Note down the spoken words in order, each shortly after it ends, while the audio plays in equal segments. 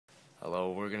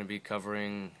Hello, we're going to be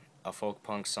covering a folk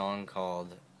punk song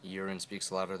called Urine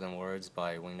Speaks Louder Than Words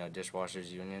by Wingnut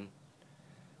Dishwashers Union.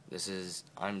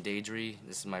 I'm Daedrie,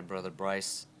 this is my brother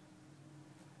Bryce.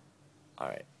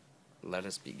 Alright, let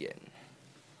us begin.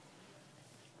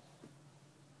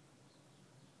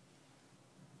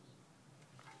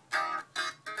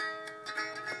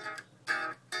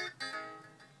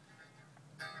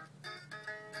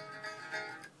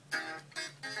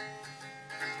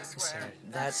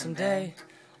 That someday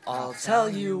I'll tell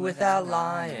you without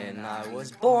lying, I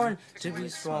was born to be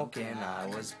smoking, I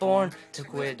was born to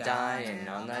quit dying.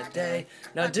 On that day,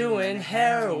 now doing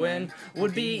heroin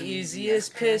would be easy as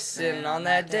pissing. On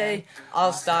that day,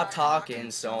 I'll stop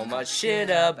talking so much shit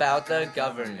about the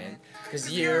government,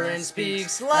 'cause urine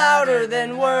speaks louder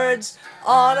than words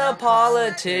on a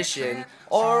politician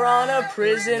or on a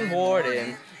prison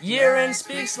warden. Urine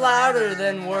speaks louder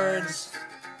than words.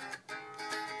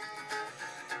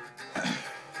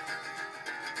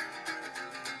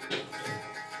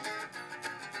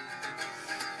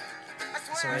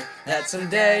 That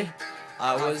someday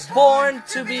I was born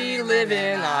to be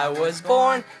living, I was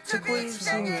born to quit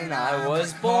singing, I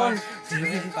was born to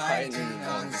be fighting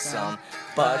on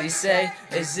somebody say,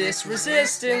 is this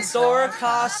resistance or a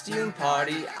costume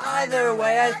party? Either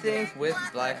way, I think with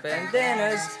black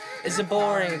bandanas is a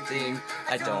boring theme.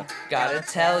 I don't gotta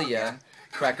tell ya,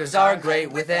 crackers are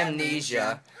great with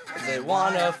amnesia. If they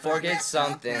wanna forget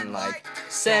something like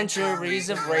centuries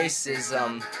of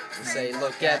racism, they say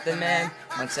look at the man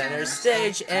on center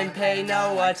stage and pay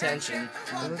no attention.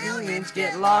 The millions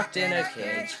get locked in a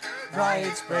cage,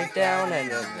 riots break down and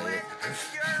live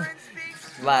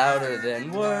louder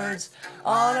than words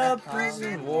on a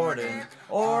prison warden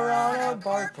or on a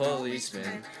bar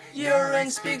policeman. Urine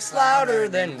speaks louder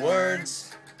than words.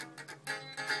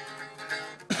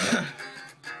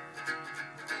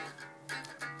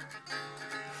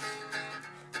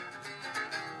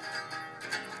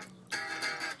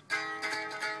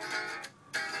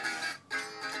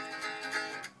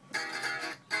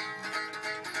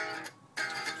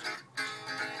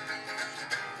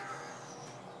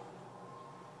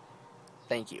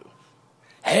 Thank you.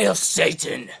 Hail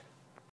Satan!